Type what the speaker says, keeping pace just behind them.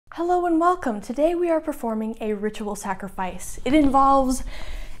Hello and welcome. Today we are performing a ritual sacrifice. It involves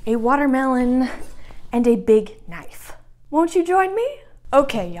a watermelon and a big knife. Won't you join me?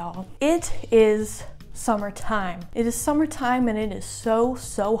 Okay, y'all. It is summertime. It is summertime and it is so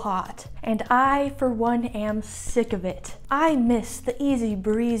hot. And I, for one, am sick of it. I miss the easy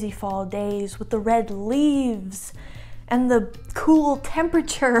breezy fall days with the red leaves and the cool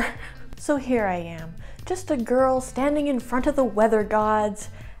temperature. So here I am, just a girl standing in front of the weather gods,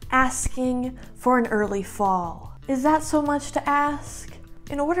 asking for an early fall. Is that so much to ask?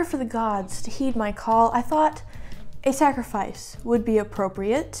 In order for the gods to heed my call, I thought a sacrifice would be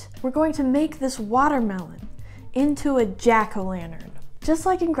appropriate. We're going to make this watermelon into a jack-o'-lantern, just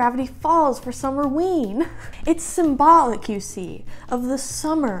like in Gravity Falls for Summerween. It's symbolic, you see, of the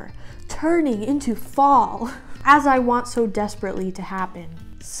summer turning into fall, as I want so desperately to happen.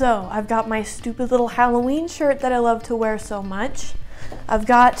 So I've got my stupid little Halloween shirt that I love to wear so much. I've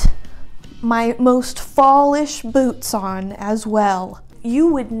got my most fallish boots on as well. You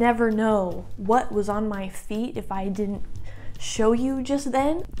would never know what was on my feet if I didn't show you just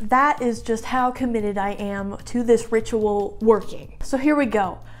then. That is just how committed I am to this ritual working. So here we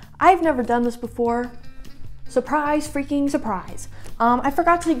go. I've never done this before. Surprise, freaking surprise. I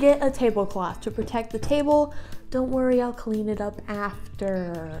forgot to get a tablecloth to protect the table. Don't worry, I'll clean it up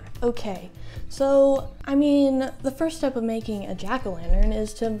after. Okay, so, the first step of making a jack-o'-lantern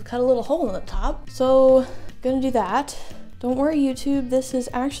is to cut a little hole in the top. So, gonna do that. Don't worry, YouTube, this is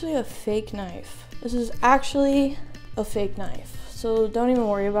actually a fake knife. This is actually a fake knife, so don't even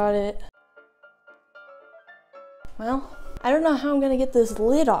worry about it. Well, I don't know how I'm gonna get this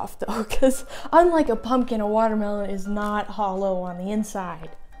lid off though, because unlike a pumpkin, a watermelon is not hollow on the inside.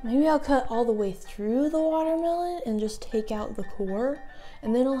 Maybe I'll cut all the way through the watermelon and just take out the core,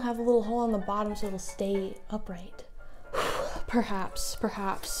 and then it'll have a little hole on the bottom so it'll stay upright. Perhaps.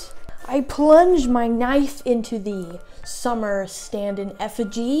 I plunge my knife into the summer stand-in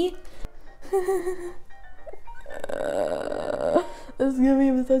effigy. This is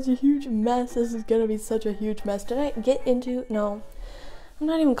gonna be such a huge mess. Did I get into? No. I'm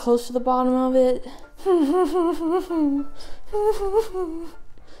not even close to the bottom of it.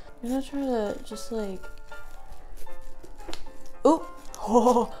 I'm gonna try to just like... Oop!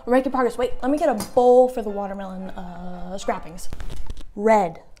 Oh, we're making progress. Wait, let me get a bowl for the watermelon scrappings.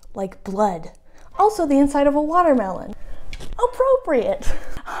 Red, like blood. Also the inside of a watermelon. Appropriate.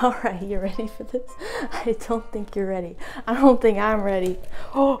 All right, you ready for this? I don't think you're ready. I don't think I'm ready.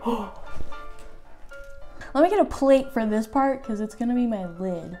 Oh. Let me get a plate for this part because it's gonna be my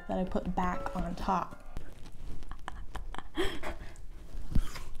lid that I put back on top.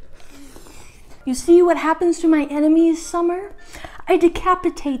 You see what happens to my enemies, Summer? I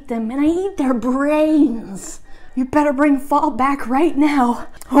decapitate them and I eat their brains. You better bring fall back right now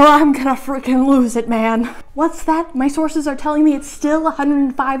or I'm gonna freaking lose it, man. What's that? My sources are telling me it's still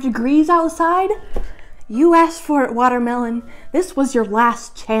 105 degrees outside? You asked for it, watermelon. This was your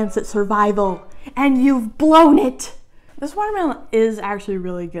last chance at survival and you've blown it. This watermelon is actually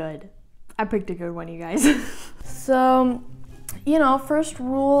really good. I picked a good one, you guys. So, you know, first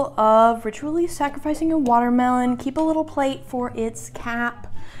rule of ritually sacrificing a watermelon, keep a little plate for its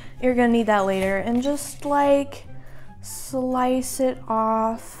cap. You're gonna need that later. And just like slice it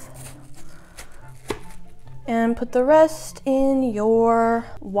off and put the rest in your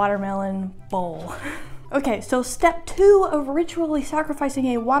watermelon bowl. Okay, so step 2 of ritually sacrificing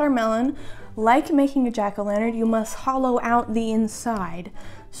a watermelon, like making a jack-o'-lantern, you must hollow out the inside.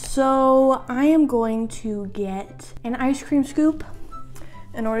 So I am going to get an ice cream scoop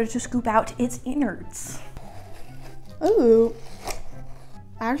in order to scoop out its innards. Ooh,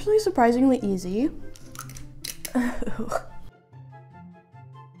 actually surprisingly easy.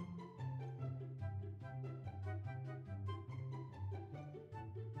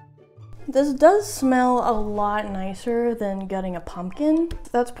 This does smell a lot nicer than gutting a pumpkin.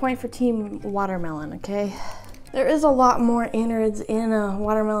 That's point for team watermelon, okay? There is a lot more innards in a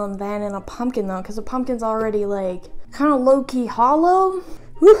watermelon than in a pumpkin though, because a pumpkin's already like kind of low-key hollow.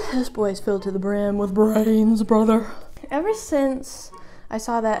 Whew, this boy's filled to the brim with brains, brother. Ever since I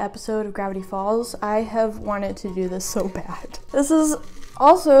saw that episode of Gravity Falls, I have wanted to do this so bad. This is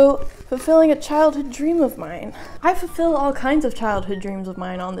also fulfilling a childhood dream of mine. I fulfill all kinds of childhood dreams of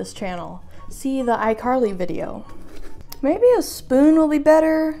mine on this channel. See the iCarly video. Maybe a spoon will be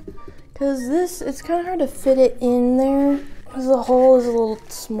better, because it's kind of hard to fit it in there, because the hole is a little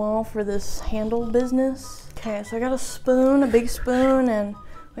small for this handle business. Okay, so I got a spoon, a big spoon, and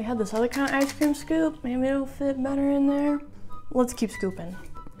we had this other kind of ice cream scoop. Maybe it'll fit better in there. Let's keep scooping.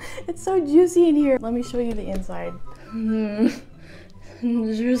 It's so juicy in here. Let me show you the inside.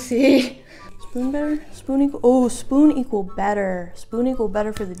 Juicy. Spoon better? Spoon equal? Oh, spoon equal better. Spoon equal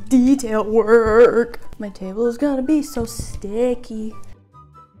better for the detail work. My table is gonna be so sticky.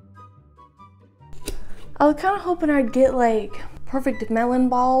 I was kind of hoping I'd get like perfect melon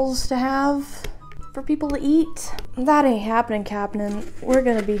balls to have for people to eat. That ain't happening, Captain. We're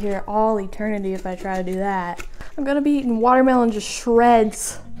gonna be here all eternity if I try to do that. I'm gonna be eating watermelon just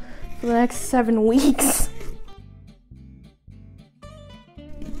shreds for the next 7 weeks.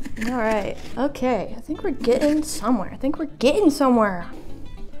 All right, okay. I think we're getting somewhere.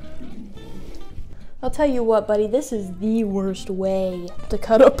 I'll tell you what, buddy, this is the worst way to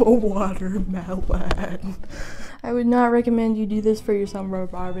cut up a watermelon. I would not recommend you do this for your summer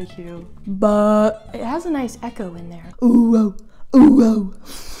barbecue, but it has a nice echo in there. Ooh, oh, ooh, oh.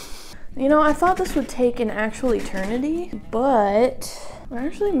 You know, I thought this would take an actual eternity, but we're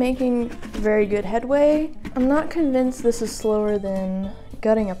actually making very good headway. I'm not convinced this is slower than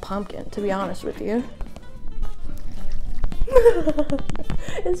gutting a pumpkin, to be honest with you.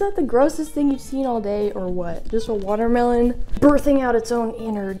 Is that the grossest thing you've seen all day or what? Just a watermelon birthing out its own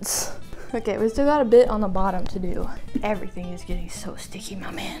innards. Okay, we still got a bit on the bottom to do. Everything is getting so sticky,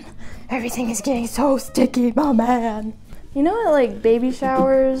 my man. Everything is getting so sticky, my man. You know at like baby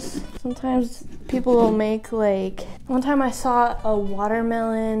showers, sometimes people will make like, one time I saw a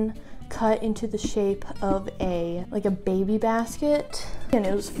watermelon cut into the shape of a baby basket, and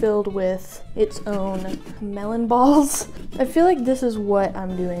it was filled with its own melon balls. I feel like this is what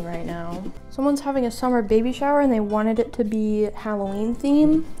I'm doing right now. Someone's having a summer baby shower and they wanted it to be Halloween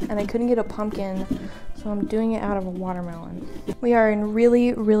theme, and I couldn't get a pumpkin, so I'm doing it out of a watermelon. We are in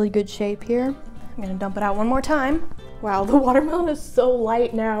really, really good shape here. I'm gonna dump it out one more time. Wow, the watermelon is so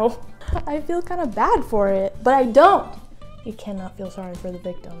light now. I feel kind of bad for it, but I don't. You cannot feel sorry for the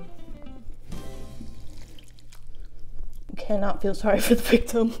victim. Cannot feel sorry for the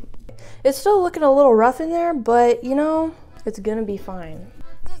victim. It's still looking a little rough in there, but you know, it's gonna be fine.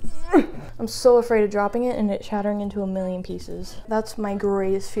 I'm so afraid of dropping it and it shattering into a million pieces. That's my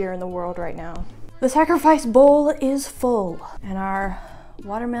greatest fear in the world right now. The sacrifice bowl is full and our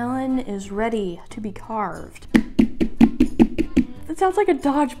watermelon is ready to be carved. That sounds like a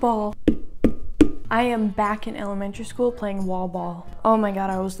dodgeball. I am back in elementary school playing wall ball. Oh my god,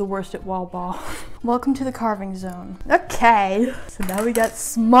 I was the worst at wall ball. Welcome to the carving zone. Okay, so now we got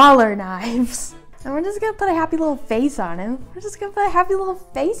smaller knives. And we're just gonna put a happy little face on him. We're just gonna put a happy little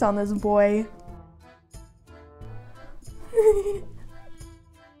face on this boy.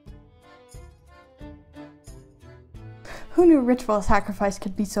 Who knew ritual sacrifice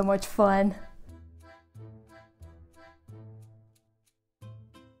could be so much fun?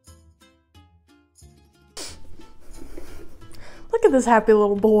 Look at this happy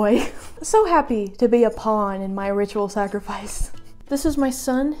little boy. So happy to be a pawn in my ritual sacrifice. This is my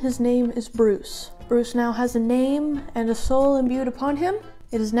son. His name is Bruce. Bruce now has a name and a soul imbued upon him.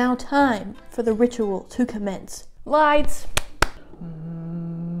 It is now time for the ritual to commence. Lights.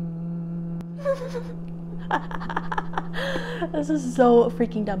 This is so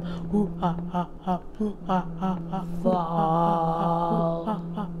freaking dumb.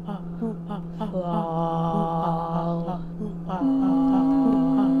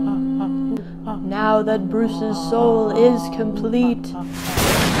 Now that Bruce's soul is complete,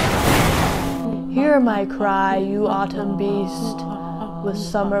 hear my cry, you autumn beast. With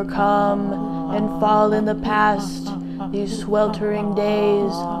summer come and fall in the past, these sweltering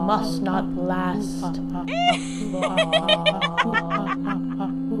days must not last.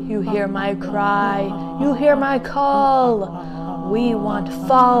 You hear my cry, you hear my call. We want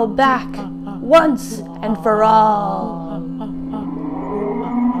fall back once and for all.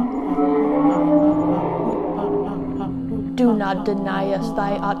 Do not deny us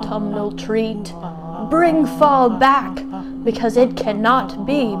thy autumnal treat. Bring fall back, because it cannot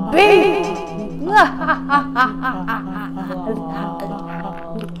be beat.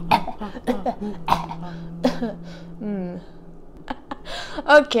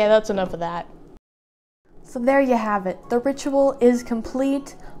 Okay, that's enough of that. So there you have it. The ritual is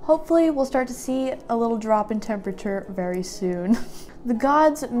complete. Hopefully we'll start to see a little drop in temperature very soon. The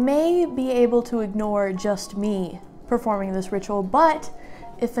gods may be able to ignore just me performing this ritual, but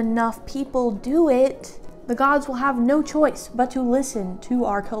if enough people do it, the gods will have no choice but to listen to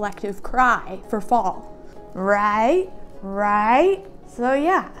our collective cry for fall. Right? Right? So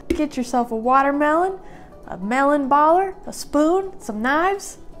yeah, get yourself a watermelon, a melon baller, a spoon, some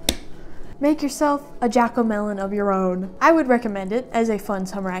knives. Make yourself a jack-o'-melon of your own. I would recommend it as a fun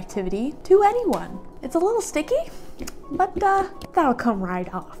summer activity to anyone. It's a little sticky, but that'll come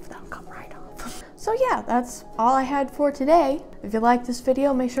right off. That'll come right off. So yeah, that's all I had for today. If you like this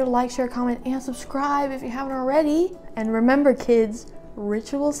video, make sure to like, share, comment, and subscribe if you haven't already. And remember kids,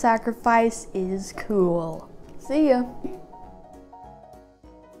 ritual sacrifice is cool. See ya.